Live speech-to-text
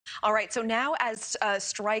All right, so now as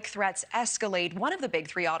strike threats escalate, one of the big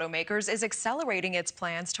three automakers is accelerating its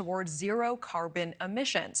plans towards zero carbon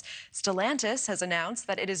emissions. Stellantis has announced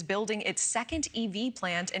that it is building its second EV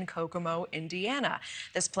plant in Kokomo, Indiana.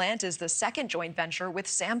 This plant is the second joint venture with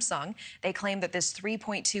Samsung. They claim that this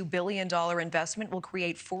 $3.2 billion investment will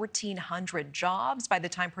create 1,400 jobs by the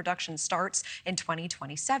time production starts in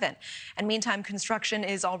 2027. And meantime, construction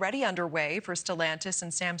is already underway for Stellantis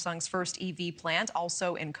and Samsung's first EV plant,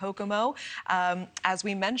 also in Kokomo. As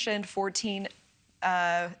we mentioned,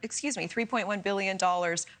 $3.1 billion,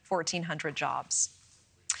 1,400 jobs.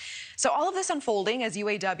 So all of this unfolding as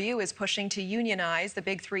UAW is pushing to unionize the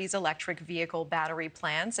Big Three's electric vehicle battery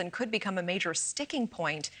plants and could become a major sticking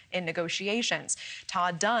point in negotiations.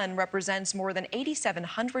 Todd Dunn represents more than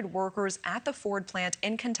 8,700 workers at the Ford plant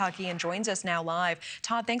in Kentucky and joins us now live.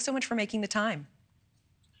 Todd, thanks so much for making the time.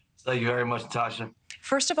 Thank you very much, Tasha.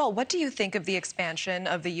 First of all, what do you think of the expansion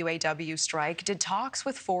of the UAW strike? Did talks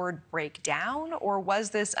with Ford break down, or was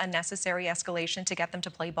this a necessary escalation to get them to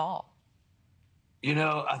play ball? You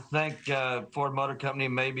know, I think Ford Motor Company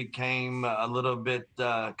maybe became a little bit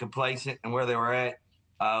complacent in where they were at.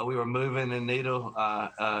 We were moving the needle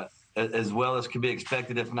as well as could be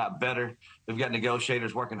expected, if not better. We've got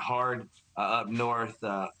negotiators working hard up north.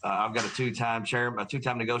 I've got a two-time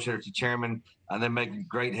negotiator to chairman, and they're making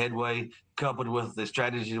great headway, coupled with the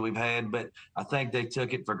strategy that we've had. But I think they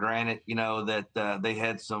took it for granted, you know, that they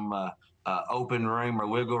had some open room or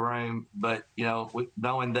wiggle room. But, you know,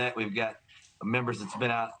 knowing that we've got members that's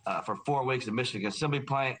been out for 4 weeks at Michigan Assembly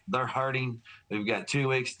Plant, they're hurting. We've got 2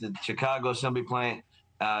 weeks at the Chicago Assembly Plant.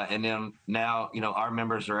 And then now, you know, our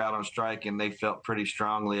members are out on strike, and they felt pretty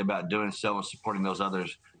strongly about doing so and supporting those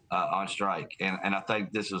others on strike. And I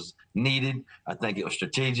think this was needed. I think it was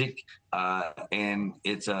strategic, and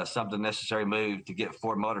it's something necessary move to get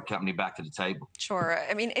Ford Motor Company back to the table. Sure.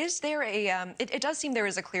 I mean, is there a, it does seem there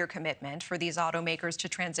is a clear commitment for these automakers to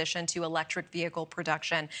transition to electric vehicle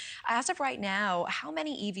production. As of right now, how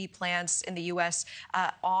many EV plants in the U.S.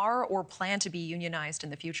 Are or plan to be unionized in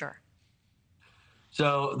the future?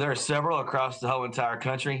 So there are several across the whole entire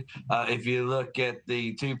country. If you look at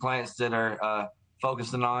the two plants that are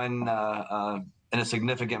focusing on in a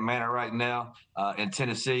significant manner right now in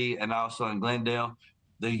Tennessee and also in Glendale,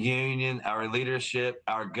 the union, our leadership,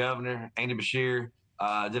 our governor, Andy Beshear,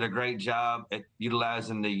 did a great job at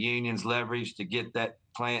utilizing the union's leverage to get that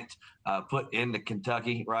plant put into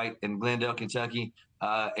Kentucky, right, in Glendale, Kentucky.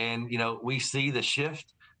 And, you know, we see the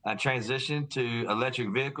shift transition to electric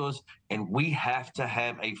vehicles, and we have to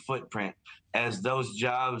have a footprint as those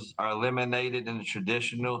jobs are eliminated in the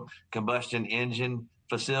traditional combustion engine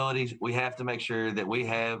facilities. We have to make sure that we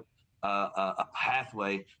have a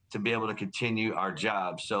pathway to be able to continue our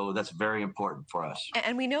jobs. So that's very important for us.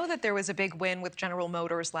 And we know that there was a big win with General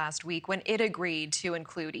Motors last week when it agreed to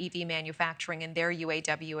include EV manufacturing in their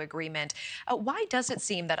UAW agreement. Why does it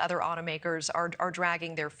seem that other automakers are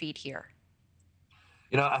dragging their feet here?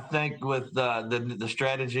 You know, I think with the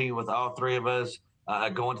strategy with all three of us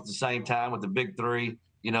going at the same time with the big three,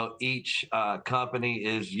 you know, each company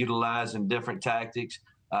is utilizing different tactics.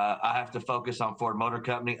 I have to focus on Ford Motor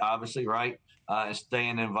Company, obviously, right? And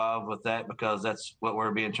staying involved with that because that's what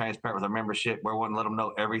we're being transparent with our membership. We're wanting to let them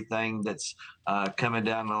know everything that's coming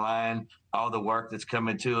down the line, all the work that's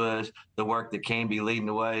coming to us, the work that can be leading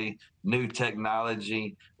the way, new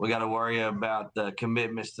technology. We got to worry about the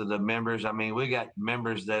commitments to the members. I mean, we got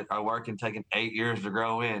members that are working, taking 8 years to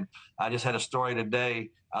grow in. I just had a story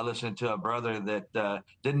today. I listened to a brother that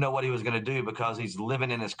didn't know what he was going to do because he's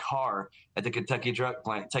living in his car at the Kentucky truck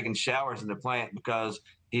plant, taking showers in the plant because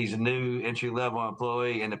he's a new entry-level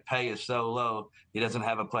employee and the pay is so low, he doesn't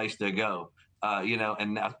have a place to go. You know,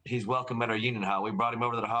 and now he's welcome at our union hall. We brought him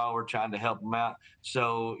over to the hall. We're trying to help him out.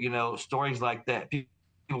 So, you know, stories like that, people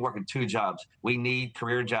working 2 jobs. We need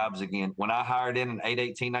career jobs again. When I hired in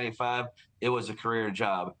 8/18/95, it was a career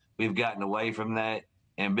job. We've gotten away from that.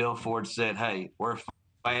 And Bill Ford said, hey, we're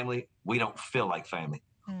family. We don't feel like family.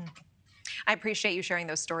 I appreciate you sharing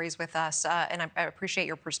those stories with us, and I appreciate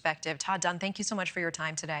your perspective. Todd Dunn, thank you so much for your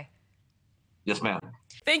time today. Yes, ma'am.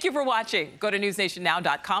 Thank you for watching. Go to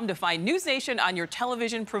newsnationnow.com to find News Nation on your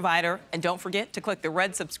television provider. And don't forget to click the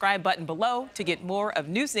red subscribe button below to get more of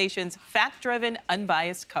News Nation's fact-driven,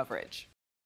 unbiased coverage.